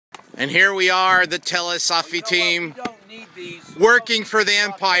And here we are, the es-Safi team, working for the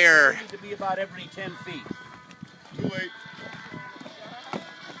Empire. They need to be about every 10 feet. Too late.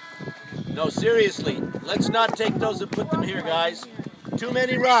 No, seriously, let's not take those and put them here, guys. Too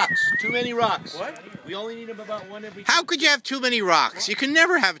many rocks. Too many rocks. What? We only need them about one every. How could you have too many rocks? You can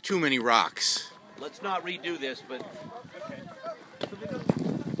never have too many rocks. Let's not redo this, but.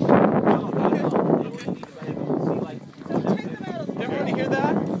 Everybody hear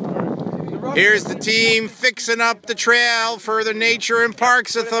that? Here's the team fixing up the trail for the Nature and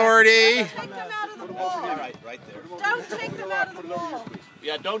Parks Authority. Take them out of the wall. Right there. Don't take them out of the wall.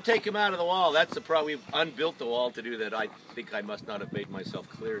 Yeah, don't take them out of the wall. That's the problem. We've unbuilt the wall to do that. I think I must not have made myself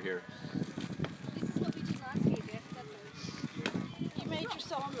clear here. This is what we did last week. You made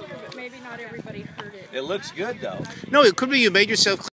yourself clear, but maybe not everybody heard it. It looks good, though. No, it could be you made yourself